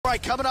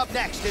right, coming up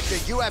next, it's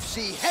a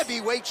UFC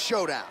heavyweight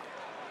showdown.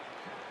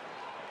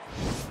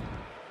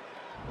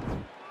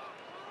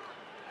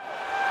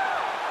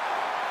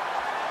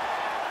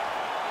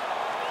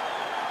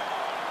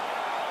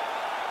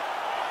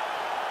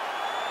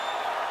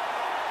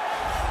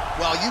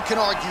 Well, you can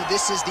argue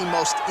this is the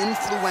most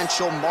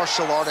influential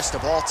martial artist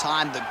of all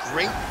time, the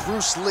great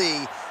Bruce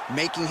Lee,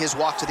 making his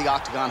walk to the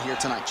octagon here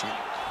tonight, champ.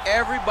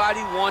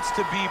 Everybody wants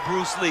to be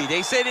Bruce Lee.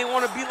 They say they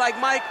want to be like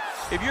Mike.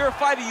 If you're a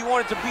fighter, you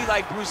want it to be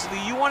like Bruce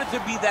Lee. You want it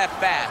to be that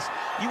fast.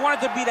 You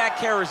want it to be that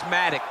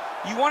charismatic.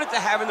 You want it to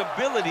have an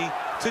ability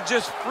to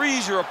just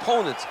freeze your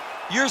opponents.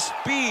 Your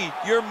speed,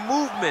 your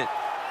movement,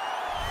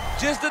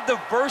 just the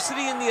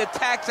diversity in the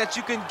attacks that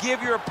you can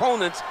give your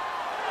opponents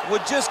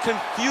would just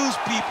confuse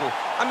people.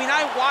 I mean,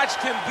 I watched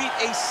him beat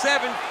a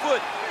 7-foot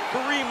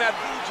Kareem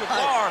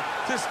Abdul-Jabbar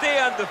to stay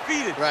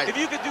undefeated. Right. If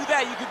you could do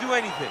that, you could do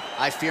anything.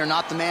 I fear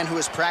not the man who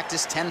has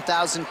practiced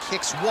 10,000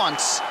 kicks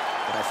once,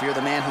 but I fear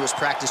the man who has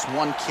practiced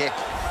one kick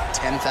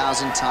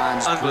 10,000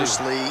 times. Bruce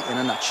Lee in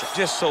a nutshell.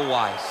 Just so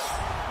wise.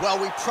 Well,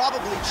 we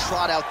probably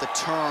trot out the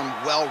term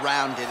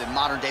well-rounded in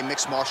modern-day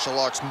mixed martial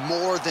arts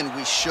more than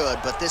we should,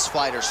 but this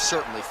fighter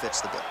certainly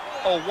fits the bill.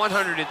 Oh,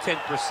 110%.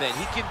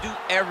 He can do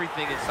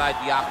everything inside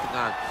the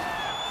octagon.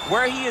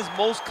 Where he is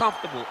most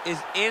comfortable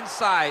is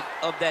inside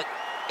of that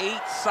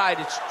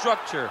 8-sided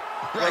structure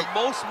where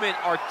most men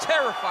are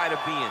terrified of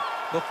being.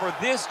 But for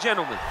this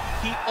gentleman,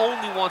 he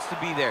only wants to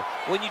be there.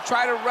 When you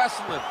try to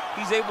wrestle him,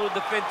 he's able to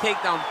defend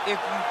takedowns. If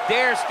you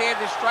dare stand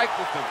and strike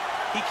with him,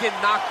 he can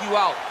knock you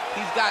out.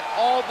 He's got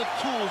all the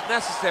tools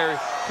necessary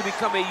to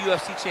become a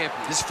UFC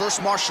champion. His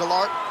first martial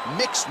art,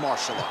 mixed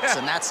martial arts,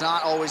 and that's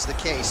not always the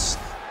case.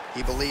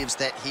 He believes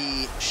that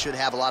he should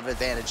have a lot of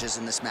advantages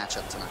in this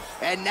matchup tonight.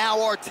 And now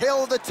our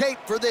tail of the tape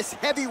for this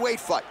heavyweight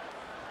fight.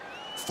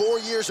 4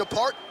 years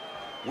apart,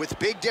 with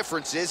big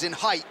differences in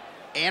height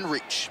and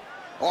reach.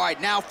 All right,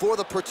 now for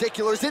the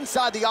particulars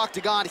inside the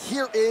octagon,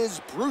 here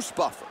is Bruce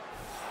Buffer.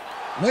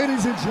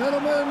 Ladies and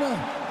gentlemen,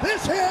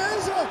 this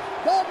is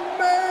the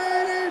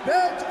main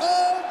event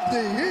of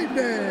the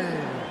evening.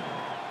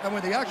 And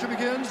when the action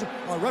begins,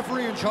 our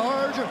referee in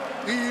charge,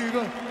 Yves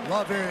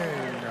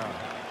Lavigne.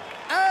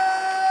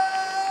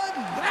 And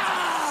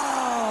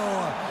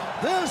now,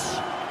 this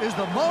is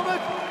the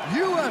moment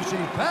UFC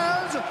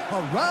fans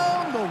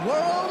around the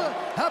world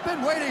have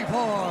been waiting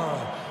for.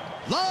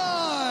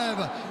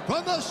 Live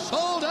from the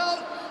sold-out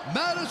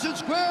Madison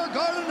Square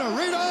Garden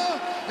Arena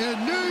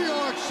in New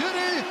York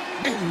City,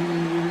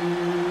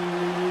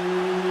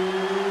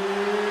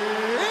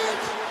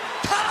 it's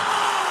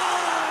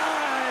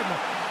time!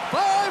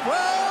 5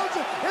 rounds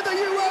in the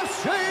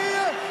UFC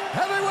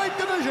heavyweight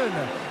division.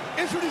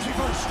 Introducing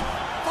first,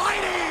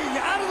 fighting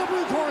out of the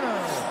blue corner.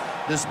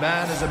 This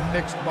man is a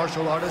mixed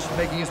martial artist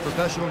making his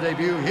professional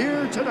debut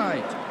here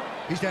tonight.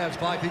 He stands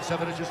 5 feet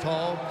 7 inches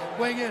tall,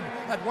 weighing in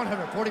at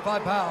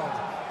 145 pounds.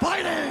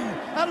 Fighting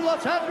out of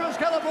Los Angeles,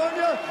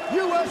 California,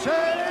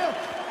 USA,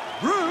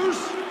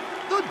 Bruce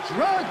the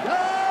Dragon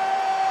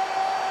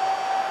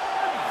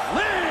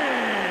Lee.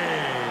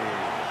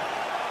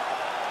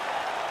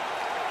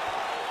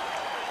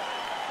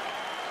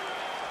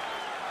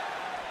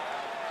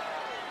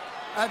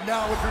 And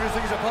now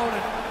introducing his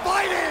opponent,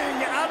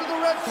 fighting out of the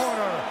red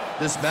corner.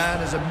 This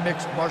man is a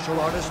mixed martial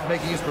artist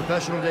making his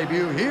professional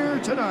debut here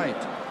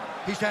tonight.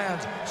 He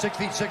stands 6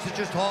 feet 6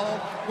 inches tall,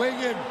 weighing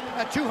in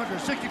at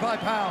 265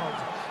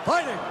 pounds.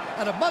 Fighting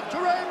out of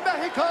Monterrey,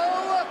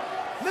 Mexico,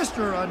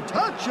 Mr.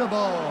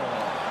 Untouchable.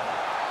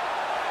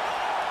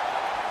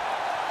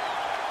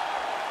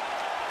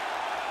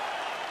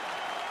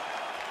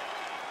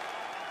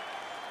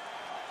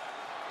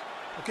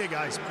 Okay,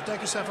 guys,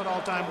 protect yourself at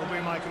all time. Obey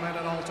my command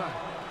at all time.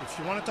 If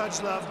you want to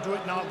touch love, do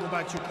it now. Go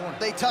back to your corner.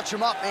 They touch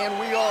him up, man.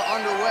 We are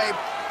underway.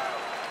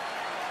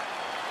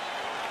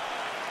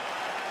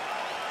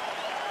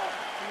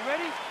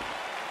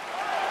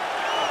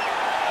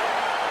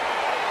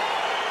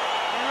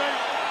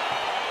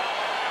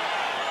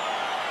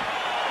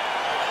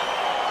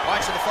 All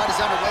right, so the fight is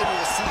underway. We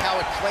will see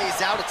how it plays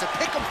out. It's a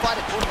pick'em fight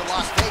according to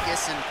Las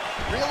Vegas, and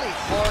really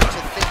hard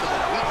to think of a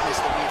weakness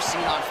that we've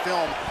seen on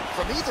film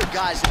from either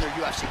guys in their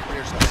UFC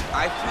careers.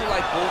 I feel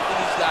like both of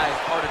these guys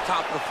are the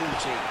top of the food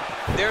chain.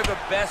 They're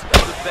the best of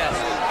the best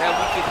that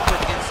we can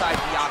put inside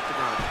the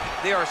octagon.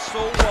 They are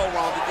so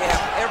well-rounded. They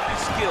have every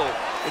skill,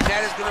 and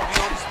that is going to be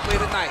on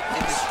display tonight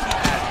in this key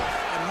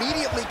matchup.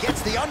 Immediately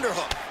gets the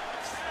underhook.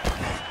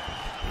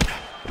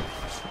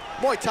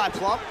 Muay Thai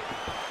plump.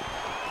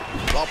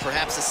 Well,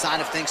 perhaps a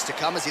sign of things to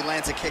come as he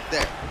lands a kick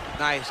there.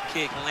 Nice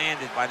kick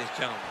landed by this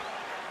gentleman.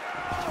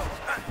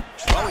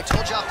 Well, we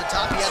told you off the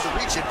top he had the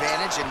reach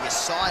advantage, and you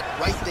saw it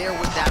right there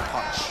with that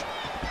punch.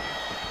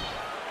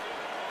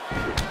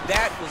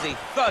 That was a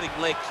thudding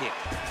leg kick.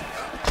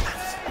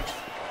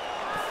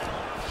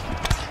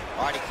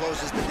 All right, he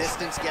closes the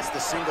distance, gets the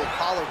single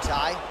collar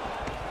tie.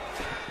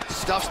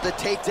 Stuffs the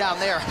takedown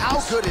there. How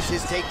good is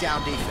his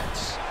takedown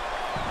defense?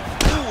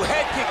 Ooh,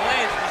 head kick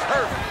lands, he's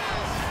hurt.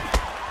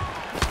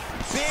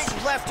 Big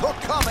left hook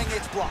coming,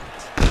 it's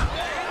blocked.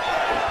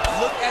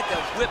 look at the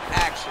whip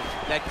action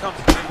that comes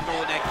from him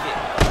throwing that kick.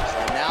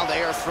 And now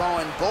they are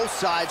throwing both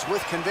sides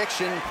with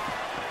conviction.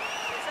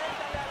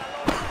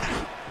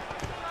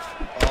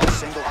 Oh,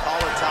 single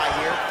collar tie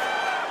here.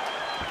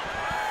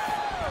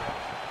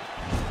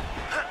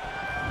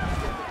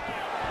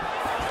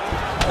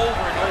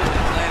 Over and over,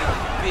 he's landing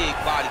a big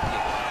body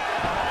kick.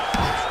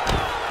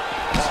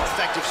 Oh,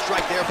 effective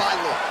strike there by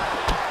Lee.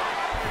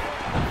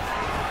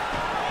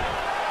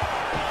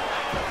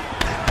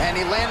 And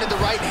he landed the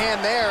right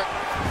hand there.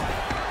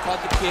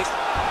 Caught the kick.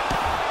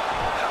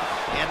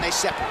 And they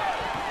separate.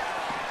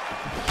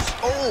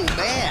 Oh,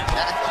 man.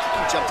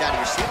 You jumped out of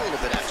your seat a little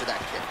bit after that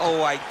kick.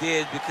 Oh, I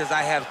did, because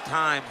I have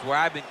times where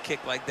I've been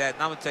kicked like that.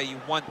 And I'm going to tell you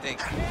one thing.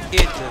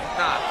 It does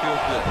not feel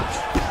good.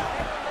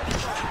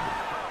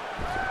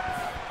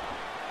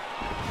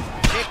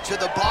 Kick to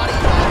the body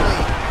by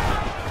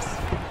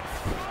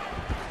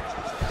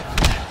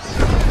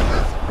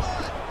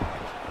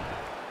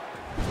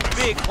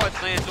Lee. Big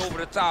punch lands over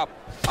the top.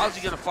 How's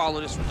he going to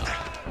follow this one up?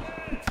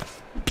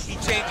 He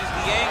changes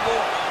the angle,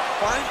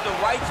 finds the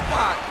right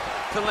spot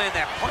to land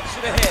that punch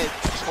to the head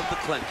from the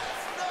clinch.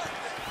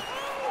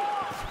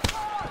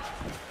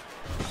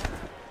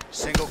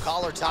 Single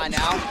collar tie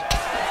now.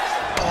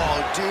 Oh,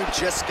 dude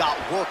just got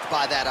worked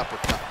by that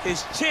uppercut.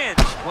 His chin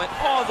went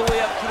all the way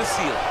up to the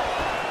ceiling.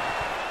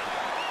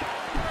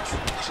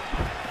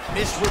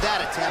 Missed with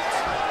that attempt.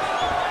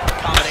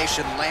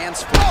 Combination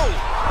lands for... Oh!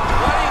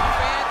 What a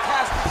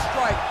fantastic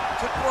strike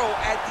to throw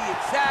at the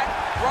exact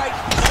right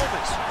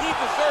moment. He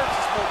deserves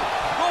this moment.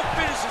 Go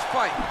finish his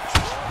fight.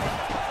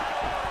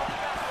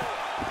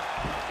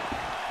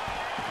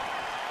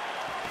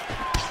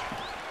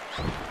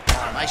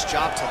 Oh, nice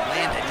job to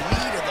land a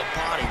knee to the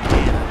body.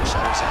 Man, I wish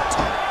I was that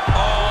tall.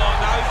 Oh,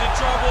 now he's in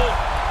trouble.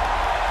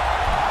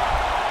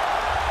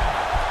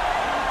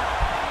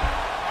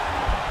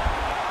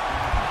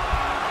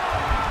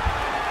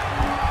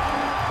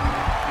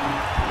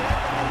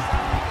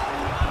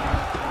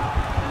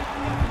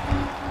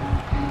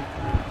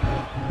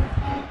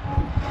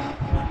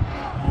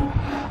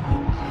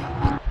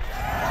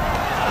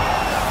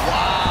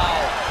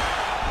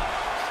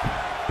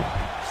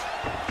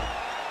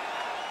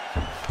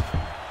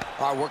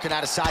 Working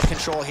out of side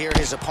control here.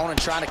 His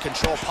opponent trying to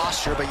control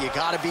posture, but you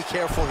got to be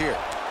careful here.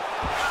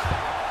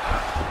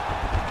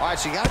 All right,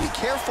 so you got to be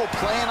careful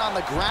playing on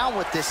the ground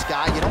with this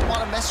guy. You don't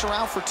want to mess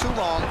around for too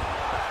long.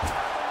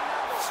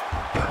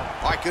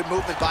 All right, good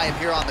movement by him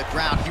here on the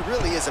ground. He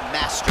really is a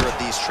master of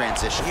these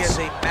transitions. He is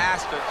a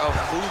master of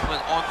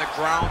movement on the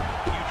ground.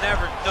 You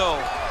never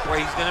know where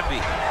he's going to be.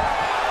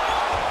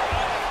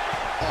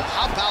 Oh,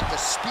 how about the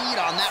speed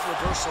on that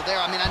reversal there?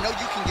 I mean, I know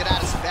you can get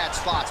out of some bad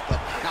spots,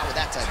 but not with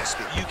that type of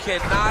speed. You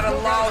cannot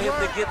allow him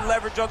to get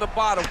leverage on the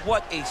bottom.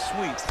 What a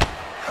sweep.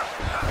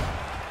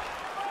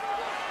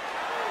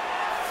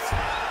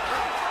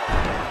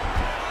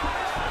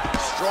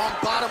 Strong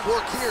bottom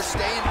work here,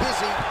 staying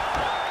busy.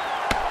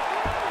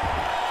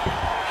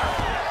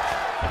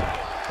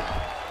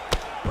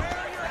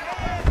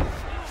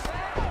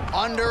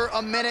 Under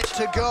a minute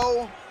to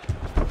go.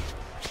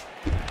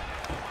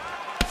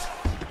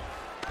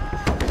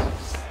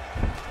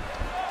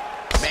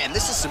 Man,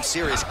 this is some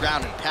serious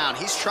ground and pound.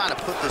 He's trying to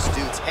put this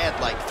dude's head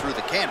like through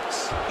the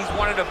canvas. He's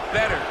one of the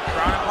better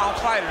ground and pound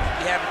fighters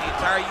we have in the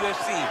entire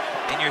UFC,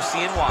 and you're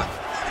seeing why.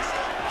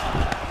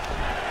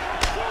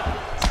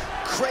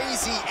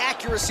 Crazy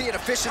accuracy and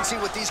efficiency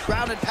with these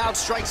ground and pound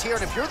strikes here,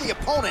 and if you're the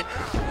opponent,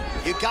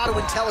 you got to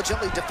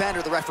intelligently defend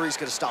or the referee's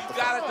going to stop the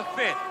fight. Got to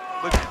defend,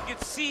 but you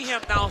can see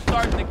him now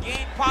starting to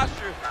gain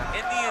posture,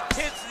 and the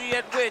intensity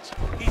at which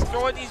he's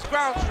throwing these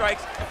ground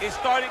strikes is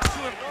starting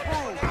to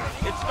improve.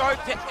 It's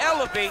starting to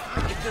elevate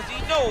because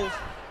he knows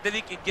that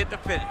he can get the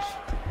finish.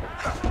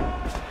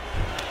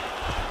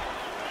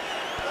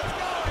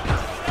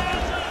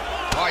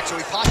 All right, so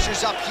he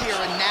postures up here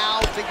and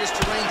now figures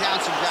to rain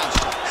down some ground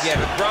strikes. Yeah,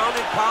 the ground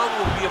and pound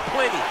will be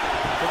aplenty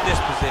from this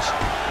position.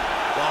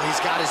 Well, he's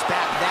got his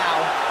back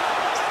now.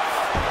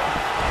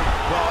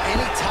 Well,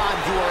 anytime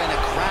you are in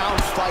a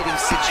ground fighting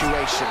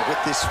situation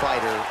with this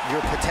fighter,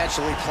 you're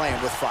potentially playing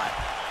with fire.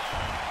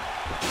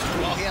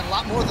 Well, he had a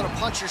lot more than a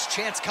puncher's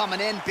chance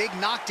coming in. Big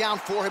knockdown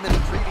for him in the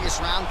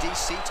previous round.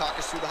 DC, talk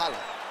us through the highlight.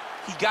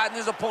 He got in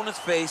his opponent's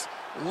face,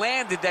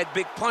 landed that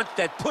big punch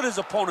that put his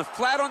opponent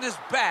flat on his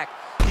back.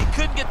 He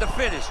couldn't get the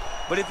finish,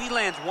 but if he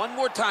lands one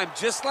more time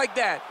just like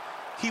that,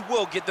 he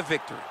will get the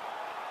victory.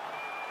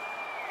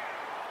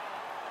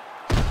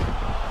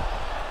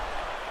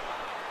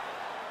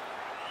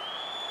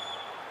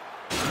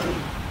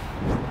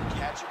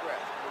 Catch your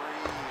breath,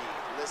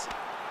 breathe, listen.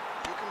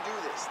 You can do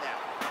this now.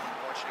 I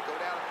want you to go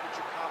down and put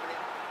your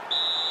combination.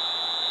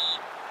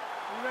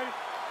 You ready?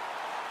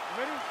 You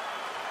ready?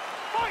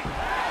 Fight!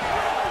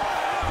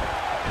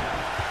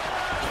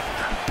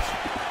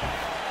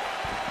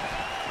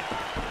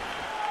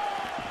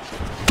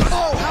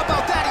 Oh, how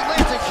about that? He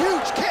lands a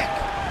huge kick.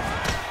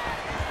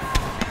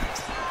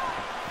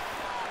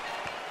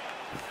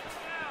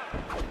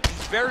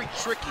 He's very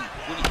tricky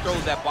when he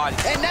throws that body.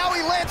 And now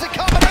he lands a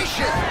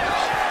combination.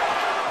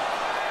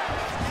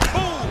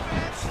 Boom!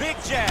 Big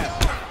jab.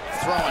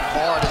 Throwing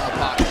hard in the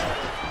pocket.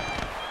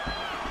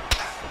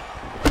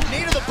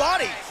 Knee to the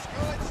body.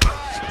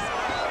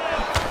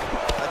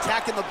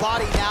 Attacking the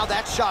body now,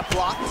 that shot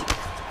blocked.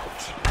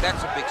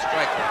 That's a big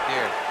strike right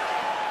there.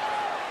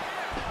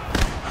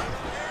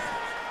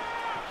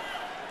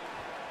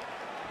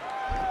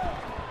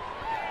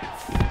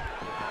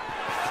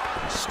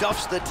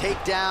 Stuffs the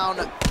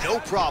takedown, no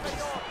problem.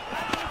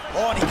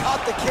 Oh, and he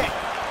caught the kick.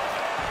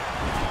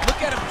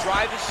 Look at him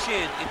drive his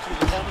shin into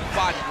his opponent's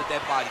body with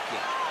that body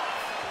kick.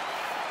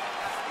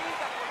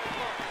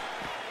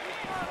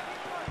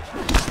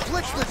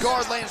 Splits the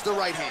guard, lands the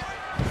right hand.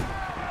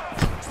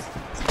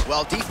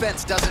 Well,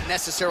 defense doesn't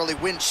necessarily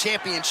win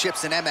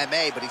championships in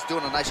MMA, but he's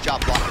doing a nice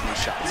job blocking these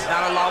shots. He's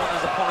not allowing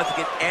his opponent to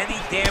get any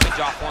damage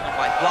off on him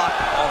by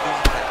blocking all these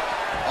attacks.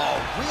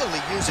 Oh,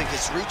 really using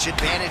his reach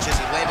advantage as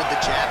he landed the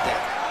jab there.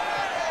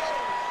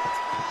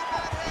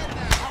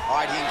 All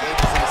right, he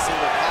engages in a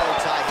single collar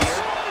tie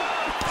here.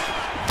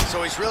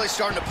 So he's really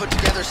starting to put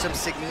together some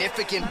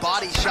significant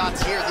body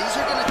shots here. These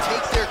are going to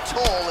take their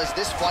toll as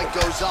this fight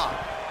goes on.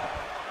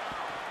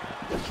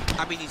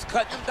 I mean, he's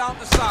cutting them down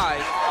the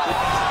side with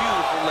these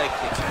beautiful leg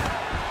kicks.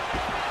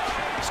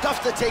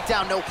 Stuffs the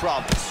takedown, no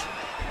problems.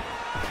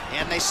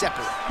 And they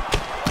separate.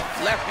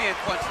 Left hand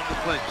punch in the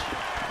clinch.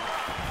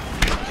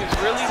 You can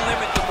really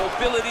limit the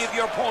mobility of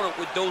your opponent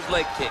with those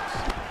leg kicks.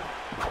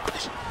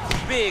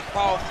 Big,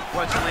 powerful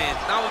punch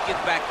lands. Now he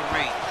gets back to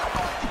range.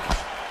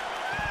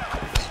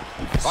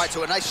 All right,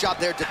 so a nice job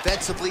there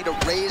defensively to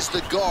raise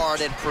the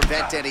guard and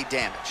prevent any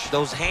damage.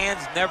 Those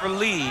hands never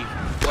leave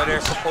where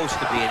they're supposed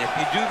to be, and if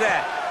you do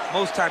that,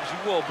 most times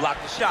you will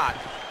block the shot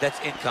that's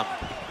incoming.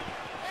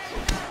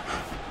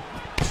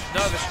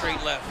 Another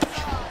straight left.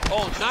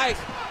 Oh, nice.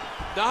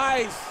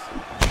 Nice.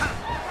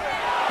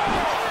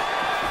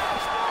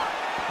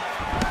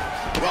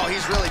 Well,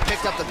 he's really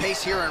picked up the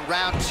pace here in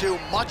round two.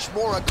 Much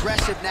more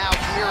aggressive now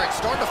here and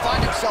starting to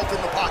find himself in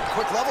the pocket.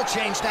 Quick level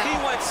change now. He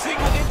went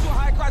single into a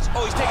high crotch.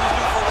 Oh, he's taking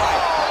his neutral right.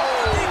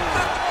 Oh. He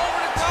flipped him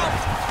over the top.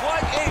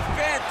 What a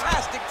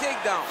fantastic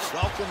takedown.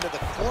 Welcome to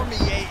the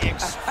Cormier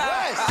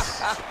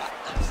Express.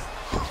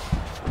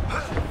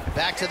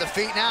 Back to the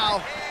feet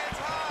now.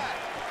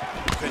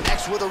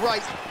 Connects with a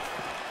right.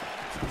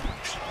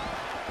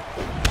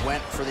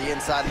 Went for the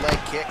inside leg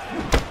kick.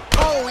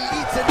 Oh, he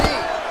eats a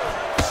knee.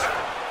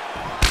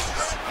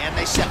 And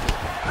they separate.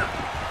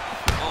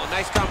 Oh,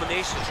 nice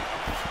combination.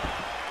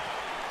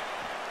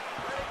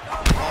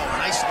 Oh,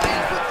 nice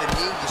land with the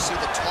knee. You see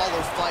the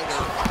taller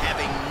fighter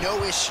having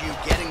no issue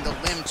getting the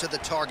limb to the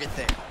target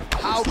there.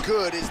 How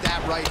good is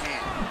that right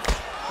hand?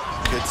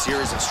 Good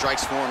series of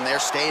strikes for him there,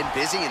 staying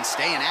busy and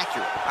staying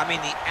accurate. I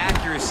mean, the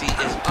accuracy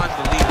is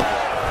unbelievable.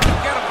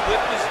 Look at him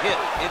whip his hip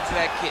into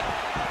that kick.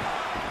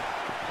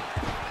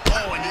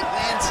 Oh, and he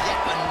lands yet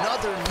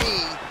another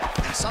knee.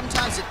 And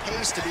sometimes it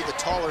pays to be the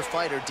taller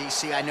fighter,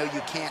 DC. I know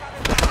you can't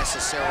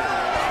necessarily.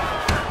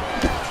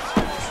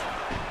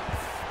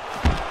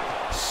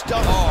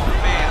 Stuff. Oh,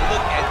 man,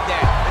 look at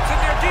that. It's in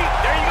there deep.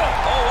 There you go.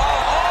 Oh,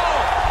 wow. Oh!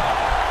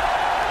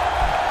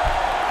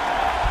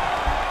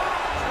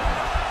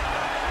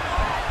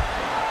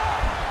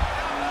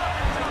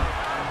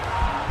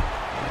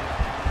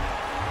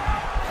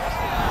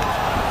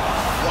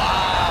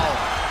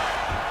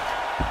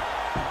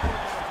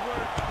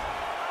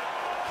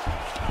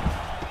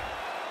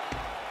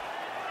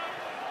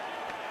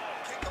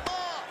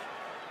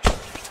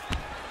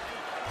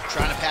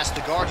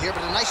 The guard here,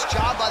 but a nice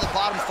job by the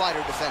bottom fighter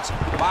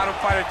defensively. The bottom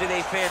fighter did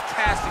a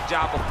fantastic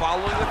job of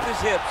following with his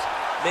hips,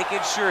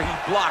 making sure he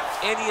blocked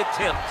any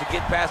attempt to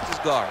get past his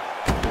guard.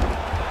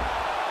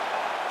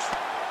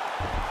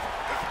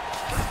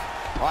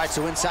 All right,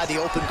 so inside the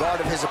open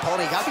guard of his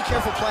opponent, you gotta be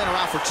careful playing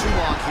around for too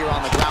long here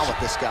on the ground with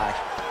this guy.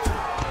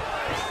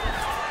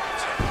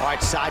 All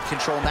right, side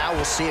control now.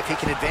 We'll see if he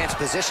can advance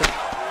position.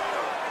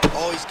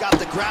 Oh, he's got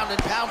the ground and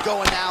pound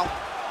going now.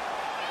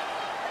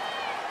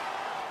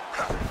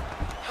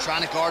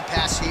 Trying to guard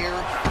pass here,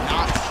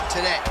 not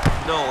today.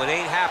 No, it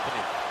ain't happening.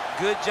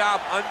 Good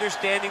job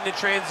understanding the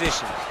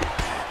transition.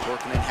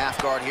 Working in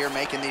half guard here,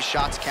 making these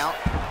shots count.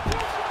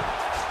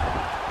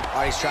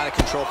 All right, he's trying to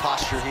control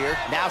posture here.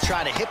 Now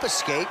trying to hip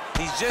escape.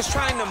 He's just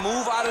trying to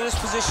move out of this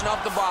position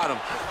off the bottom.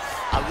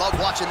 I love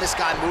watching this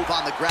guy move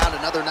on the ground.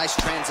 Another nice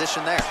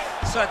transition there.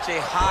 Such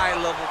a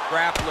high-level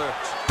grappler.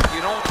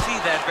 You don't see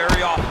that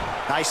very often.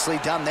 Nicely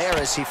done there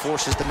as he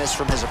forces the miss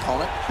from his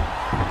opponent.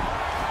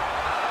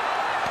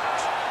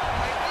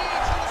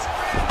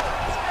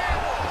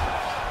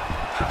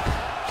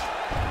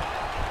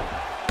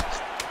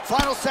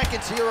 Final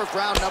seconds here of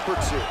round number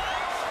two.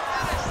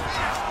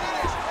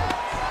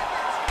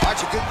 All right,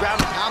 a good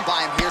ground and pound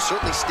by him here,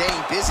 certainly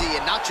staying busy,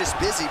 and not just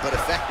busy, but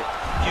effective.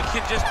 You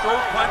can just throw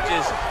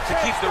punches to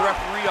keep the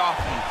referee off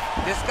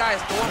you. This guy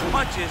is throwing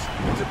punches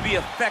to be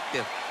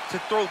effective,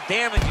 to throw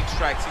damaging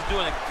strikes. He's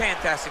doing a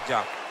fantastic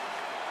job.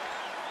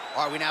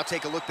 All right, we now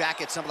take a look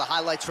back at some of the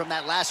highlights from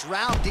that last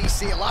round,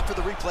 DC. A lot for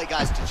the replay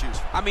guys to choose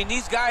from. I mean,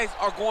 these guys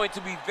are going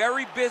to be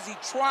very busy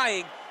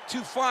trying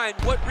to find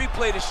what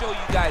replay to show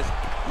you guys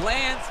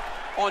lands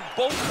on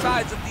both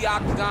sides of the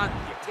octagon.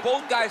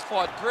 Both guys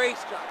fought great.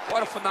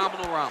 What a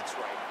phenomenal round.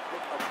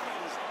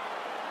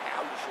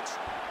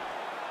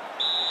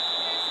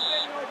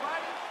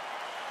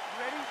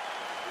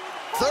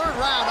 Third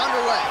round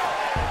underway.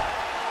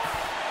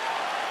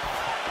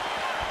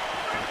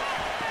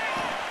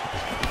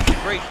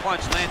 Great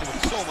punch landed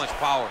with so much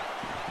power.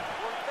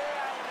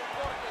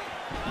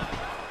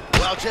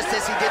 Well, just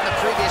as he did in the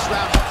previous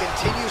round, he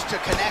continues to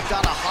connect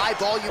on a high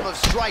volume of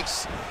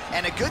strikes.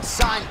 And a good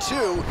sign,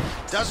 too,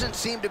 doesn't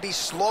seem to be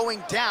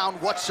slowing down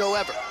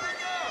whatsoever.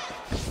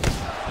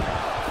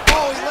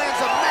 Oh, he lands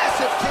a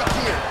massive kick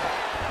here.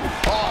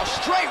 Oh,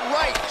 straight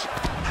right.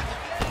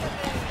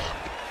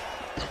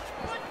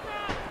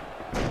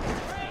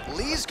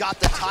 Lee's got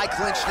the tie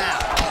clinch now.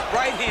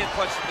 Right hand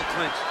punch in the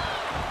clinch.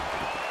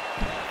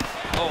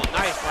 Oh,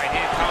 nice right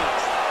hand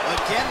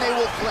counter. Again, they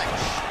will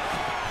clinch.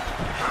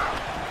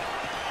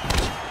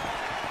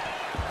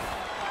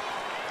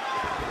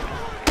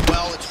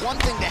 Well, it's one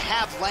thing to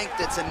have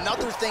length, it's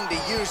another thing to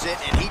use it,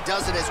 and he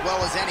does it as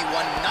well as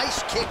anyone.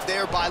 Nice kick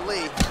there by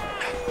Lee.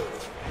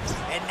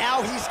 And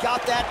now he's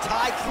got that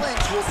tie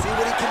clinch. We'll see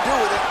what he can do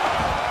with it.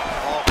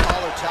 Oh,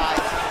 collar tie.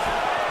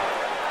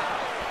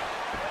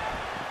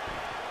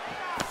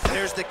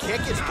 There's the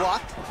kick, it's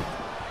blocked.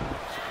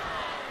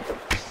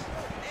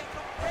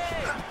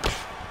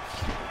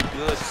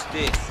 Good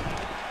stick.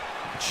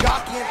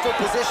 Jockey in for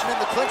position in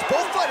the clinch.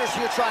 Both fighters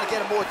here trying to get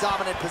a more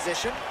dominant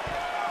position.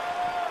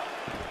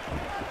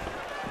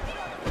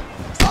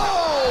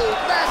 Oh,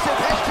 massive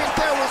head kick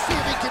there. We'll see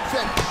if he can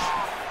finish.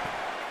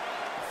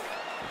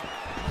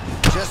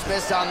 Just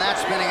missed on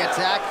that spinning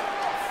attack.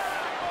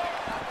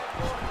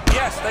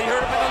 Yes, they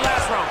heard him in the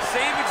last round.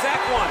 Same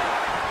exact one.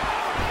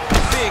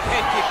 Big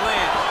head kick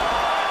lands.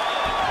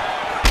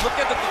 Look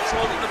at the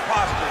control in the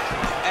posture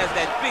as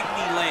that big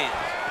knee lands.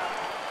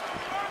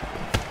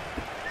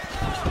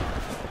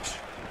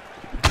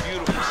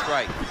 Beautiful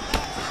strike.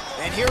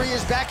 And here he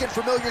is back in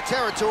familiar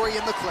territory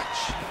in the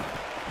clinch.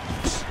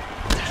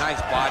 Nice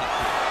body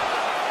kick.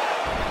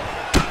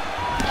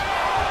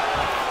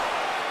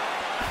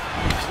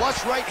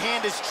 Flush right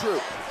hand is true.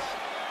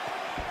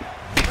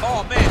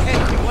 Oh man,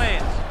 head kick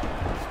lands.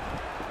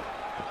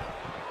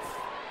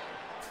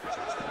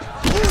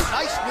 Ooh,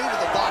 nice knee to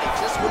the body,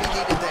 just what he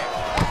needed there.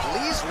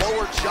 Lee's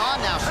lower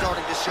jaw now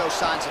starting to show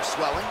signs of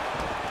swelling.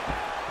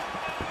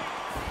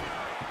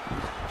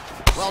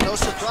 Well, no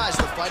surprise,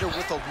 the fighter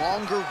with a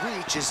longer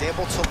reach is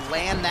able to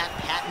land that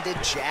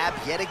patented jab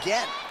yet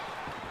again.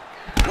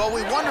 Well,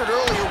 we wondered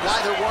earlier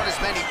why there weren't as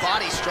many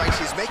body strikes.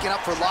 He's making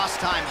up for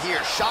lost time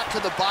here. Shot to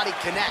the body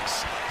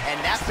connects,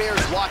 and that bears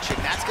watching.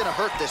 That's going to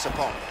hurt this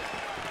opponent.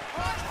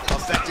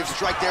 Effective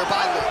strike there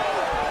by Lee.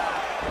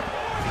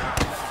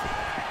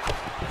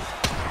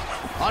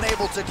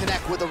 Unable to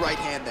connect with the right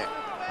hand there.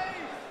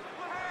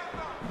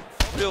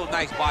 Real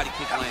nice body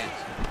kick lands.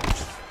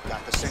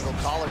 Got the single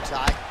collar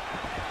tie.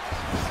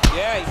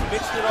 Yeah, he's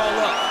mixed it all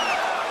up.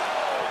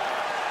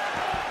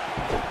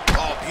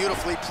 Oh,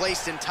 beautifully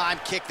placed in time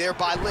kick there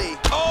by Lee.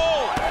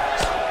 Oh!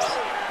 Relax,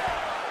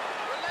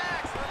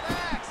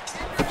 relax.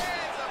 Keep your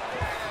hands up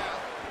there now.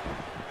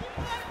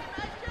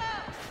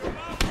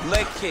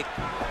 Leg kick.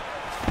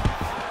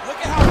 Look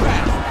at how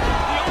fast.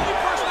 The only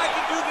person I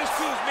can do this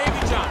to is maybe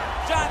John.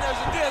 John,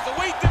 there's a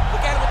weight dip.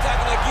 Look at him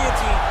attacking that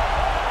guillotine.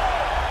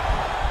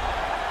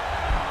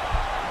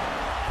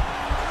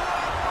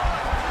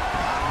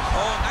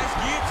 Oh, nice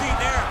guillotine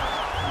there.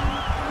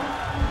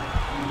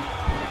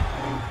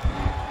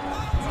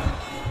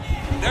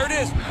 There it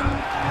is.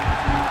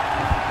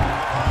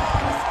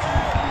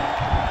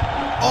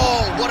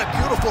 Oh, what a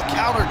beautiful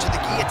counter to the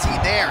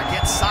guillotine there.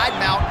 Gets side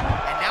mount,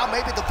 and now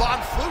maybe the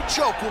Von Flue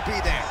choke will be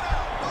there.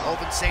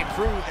 Open St.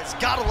 Preux has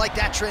got to like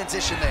that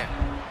transition there.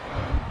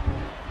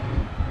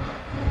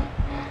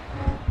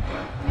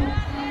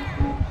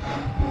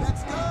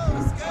 Let's go,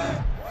 let's go.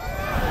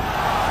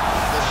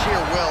 The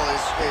sheer will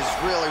is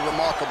really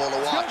remarkable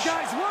to watch.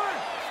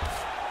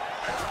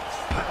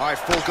 All right,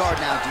 full guard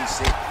now,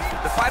 DC.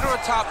 The fighter on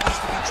top needs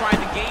to be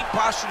trying to gain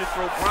posture to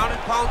throw ground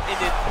and pound and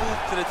then move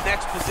to the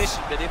next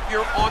position. But if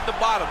you're on the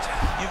bottom,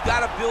 you've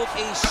got to build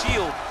a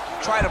shield.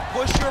 Try to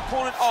push your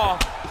opponent off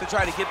to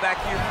try to get back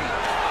to your feet.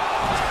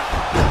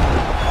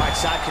 All right,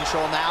 side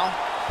control now.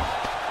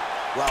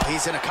 Well,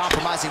 he's in a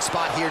compromising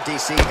spot here,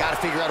 DC. You got to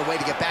figure out a way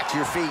to get back to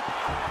your feet.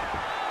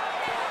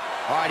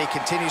 All right, he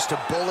continues to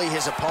bully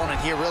his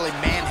opponent here, really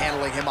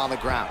manhandling him on the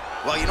ground.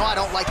 Well, you know, I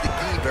don't like the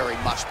gi very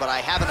much, but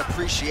I have an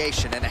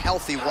appreciation, and a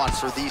healthy one,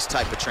 for these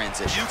type of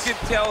transitions. You can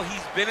tell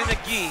he's been in a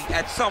gi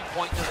at some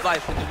point in his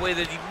life in the way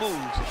that he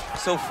moves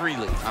so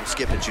freely. I'm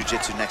skipping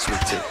jiu-jitsu next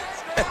week, too.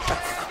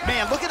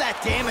 Man, look at that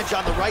damage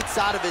on the right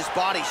side of his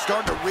body.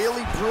 Starting to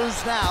really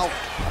bruise now.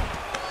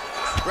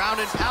 Ground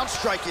and pound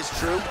strike is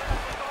true.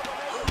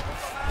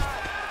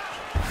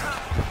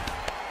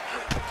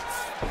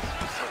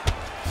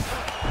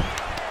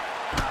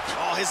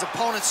 His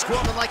opponent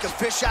squirming like a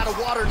fish out of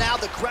water now.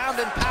 The ground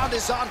and pound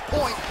is on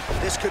point.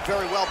 This could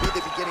very well be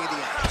the beginning of the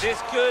end. This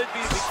could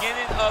be the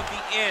beginning of the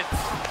end.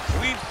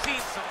 We've seen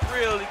some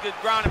really good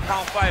ground and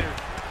pound fighters.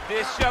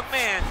 This young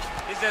man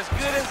is as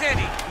good as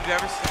any you've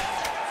ever seen.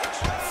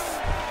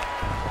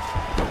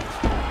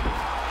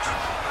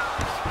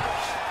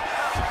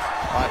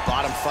 All right,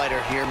 bottom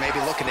fighter here, maybe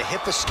looking to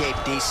hip escape,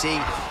 DC.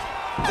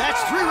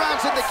 That's 3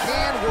 rounds in the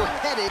can. We're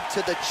headed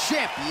to the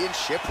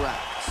championship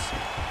rounds.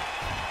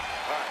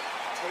 All right,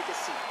 take a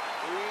seat.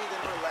 Breathe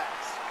and relax.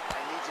 I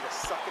need you to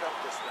suck it up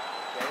this round,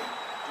 okay?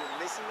 You're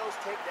missing those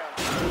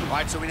takedowns. All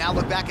right, so we now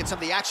look back at some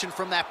of the action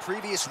from that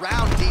previous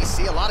round,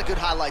 DC. A lot of good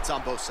highlights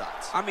on both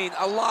sides. I mean,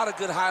 a lot of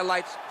good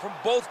highlights from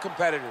both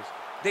competitors.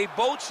 They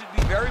both should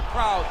be very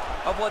proud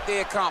of what they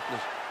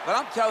accomplished. But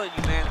I'm telling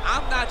you, man,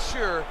 I'm not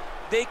sure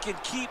they can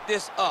keep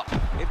this up.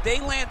 If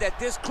they land at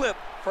this clip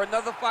for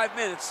another 5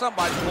 minutes,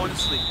 somebody's going to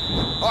sleep.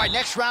 All right,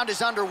 next round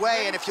is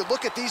underway, and if you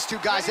look at these two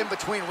guys in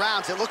between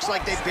rounds, it looks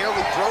like they've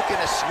barely broken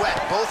a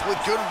sweat, both with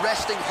good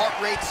resting heart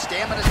rates,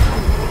 stamina.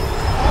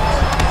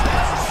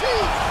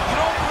 You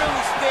don't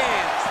really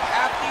stand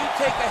after you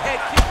take a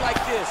head kick like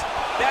this.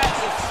 That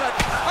is such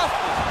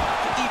toughness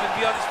to even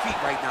be on his feet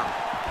right now.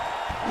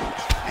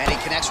 And he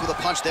connects with a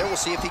punch there. We'll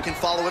see if he can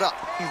follow it up.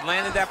 He's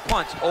landed that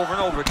punch over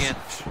and over again.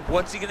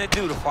 What's he gonna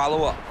do to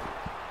follow up?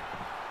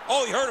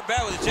 Oh, he hurt him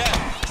bad with a jab.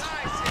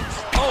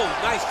 Oh,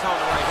 nice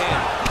counter right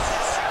hand.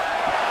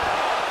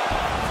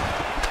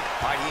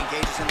 All right, he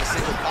engages in the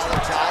single collar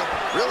tie.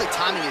 Really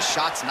timing his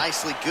shots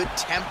nicely. Good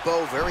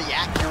tempo, very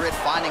accurate,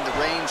 finding the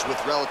range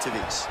with relative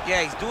ease.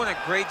 Yeah, he's doing a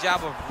great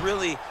job of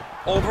really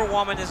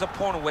overwhelming his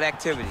opponent with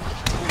activity.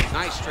 Ooh,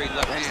 nice straight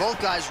left hand. And both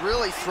guys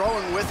really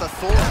throwing with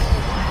authority.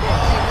 He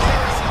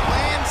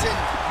lands, and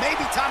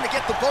maybe time to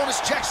get the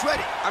bonus checks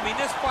ready. I mean,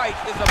 this fight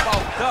is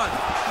about done.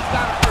 He's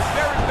got him hurt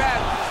very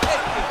bad with his head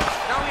kick.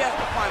 Now he has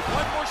to find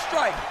one more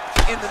strike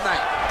in the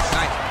night.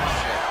 Nice punch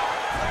there.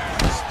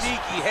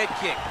 Sneaky head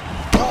kick.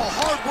 Oh,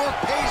 hard work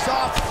pays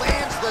off.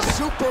 Lands the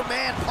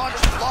Superman punch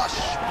flush.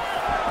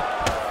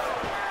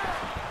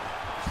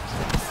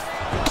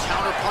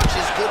 Counter punch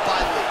is good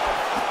by Lee.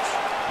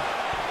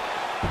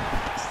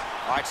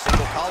 All right,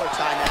 single collar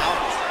tie now.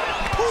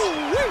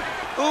 Ooh-wee!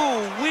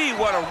 Ooh-wee,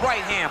 what a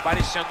right hand by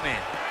this young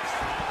man.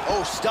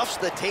 Oh, stuffs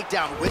the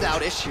takedown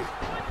without issue.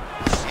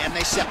 And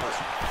they separate.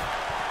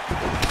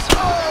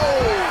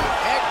 Oh,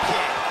 head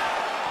kick.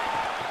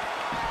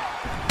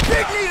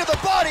 Big knee to the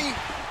body.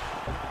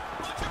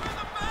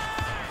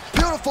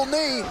 Beautiful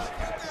knee.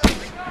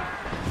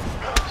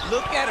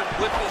 Look at him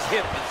whip his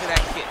hip into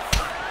that kick.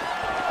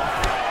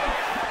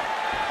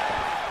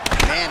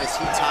 Man, is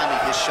he timing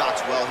his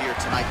shots well here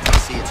tonight,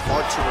 DC. It's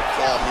hard to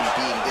recall him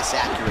being this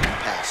accurate in the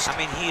past. I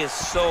mean, he is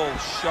so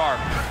sharp.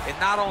 And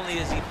not only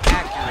is he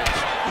accurate,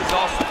 he's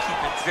also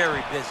keeping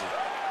very busy.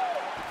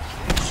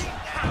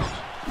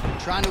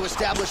 Trying to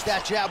establish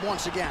that jab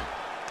once again.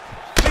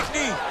 Big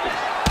knee.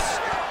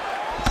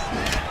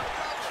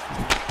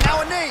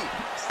 Now a knee.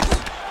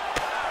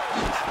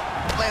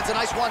 Lands a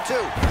nice 1-2.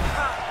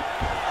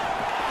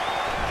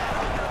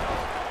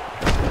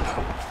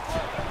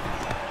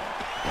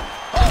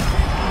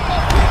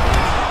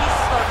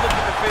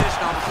 Finish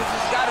now because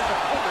he's got his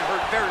opponent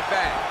hurt very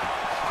bad.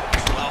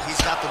 Well, he's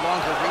got the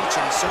longer reach,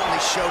 and he certainly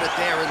showed it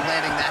there in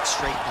landing that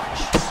straight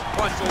punch.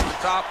 Punch over the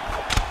top.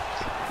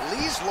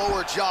 Lee's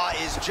lower jaw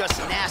is just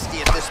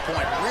nasty at this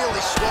point.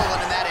 Really swollen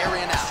in that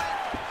area now.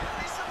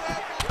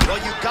 Well,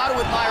 you've got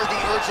to admire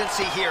the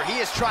urgency here. He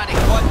is trying to...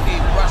 What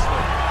a wrestler.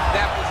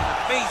 That was an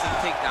amazing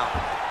takedown.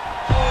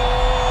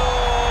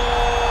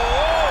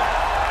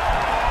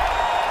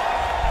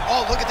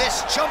 Oh, look at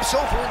this. Jumps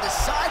over in the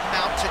side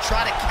mount to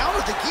try to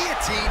counter the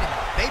guillotine.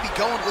 Maybe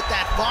going with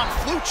that Von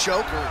Flue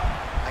choke, or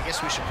I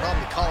guess we should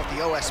probably call it the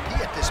OSP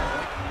at this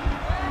point.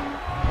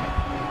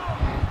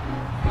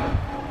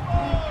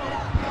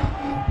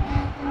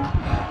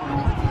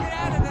 Get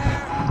out of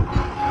there.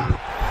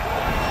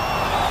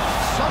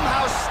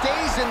 Somehow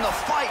stays in the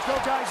fight. No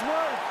guy's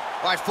word.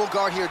 All right, full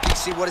guard here,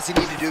 DC. What does he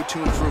need to do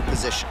to improve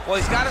position? Well,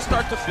 he's got to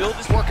start to build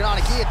his... Working on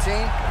a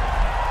guillotine.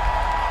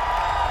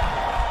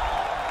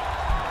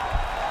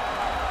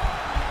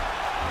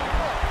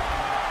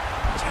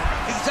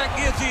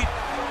 Guillotine.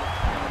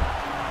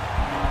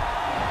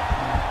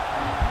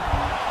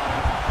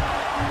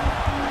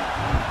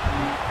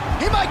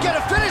 He might get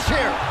a finish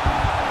here.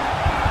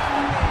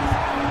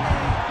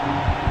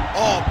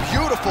 Oh,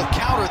 beautiful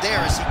counter there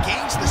as he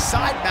gains the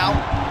side mount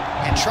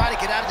and try to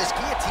get out of this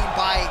guillotine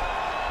by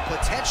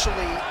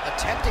potentially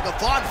attempting a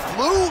Von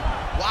Flue.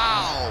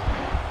 Wow.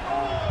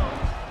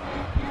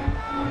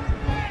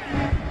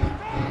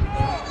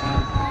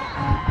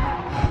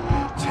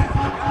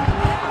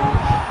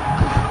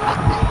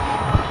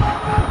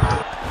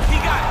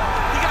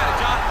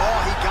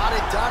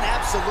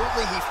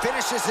 Absolutely, he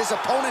finishes his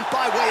opponent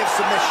by way of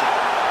submission.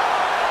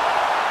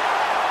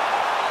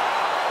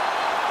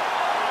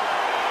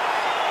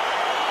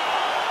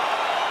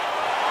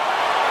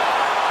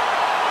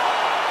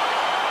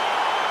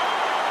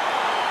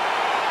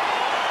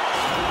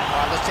 All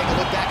right, let's take a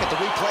look back at the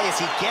replay as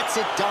he gets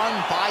it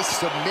done by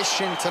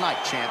submission tonight,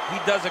 champ. He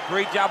does a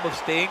great job of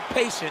staying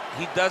patient.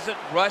 He doesn't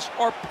rush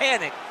or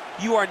panic.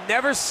 You are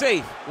never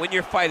safe when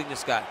you're fighting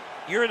this guy.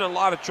 You're in a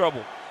lot of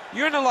trouble.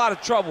 You're in a lot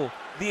of trouble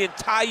the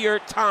entire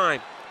time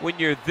when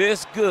you're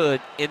this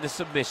good in the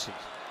submissions.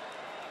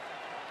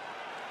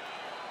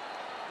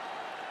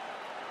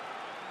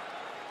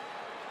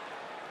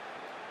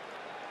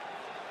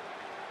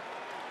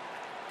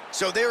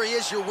 So there he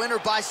is, your winner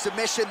by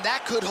submission.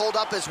 That could hold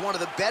up as one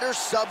of the better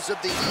subs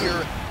of the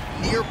year.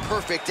 Near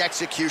perfect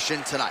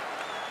execution tonight.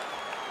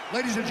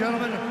 Ladies and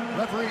gentlemen,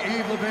 referee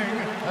Yves Leving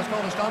has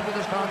called a stop to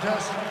this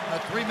contest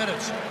at 3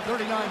 minutes,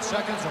 39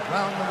 seconds of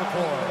round number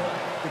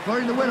 4.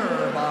 Declaring the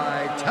winner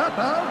by tap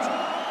out,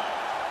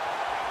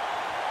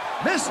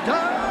 Mr.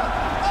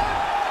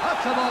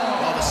 Untouchable.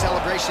 Well, the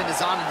celebration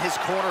is on in his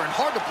corner, and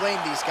hard to blame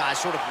these guys,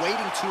 sort of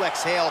waiting to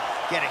exhale,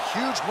 get a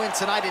huge win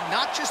tonight, and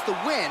not just the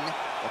win,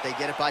 but they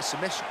get it by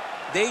submission.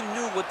 They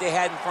knew what they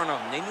had in front of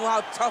them. They knew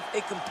how tough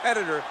a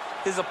competitor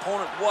his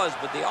opponent was,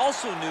 but they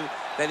also knew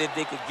that if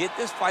they could get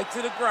this fight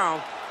to the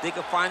ground, they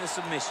could find a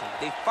submission.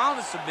 They found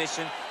a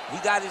submission. He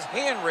got his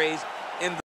hand raised, and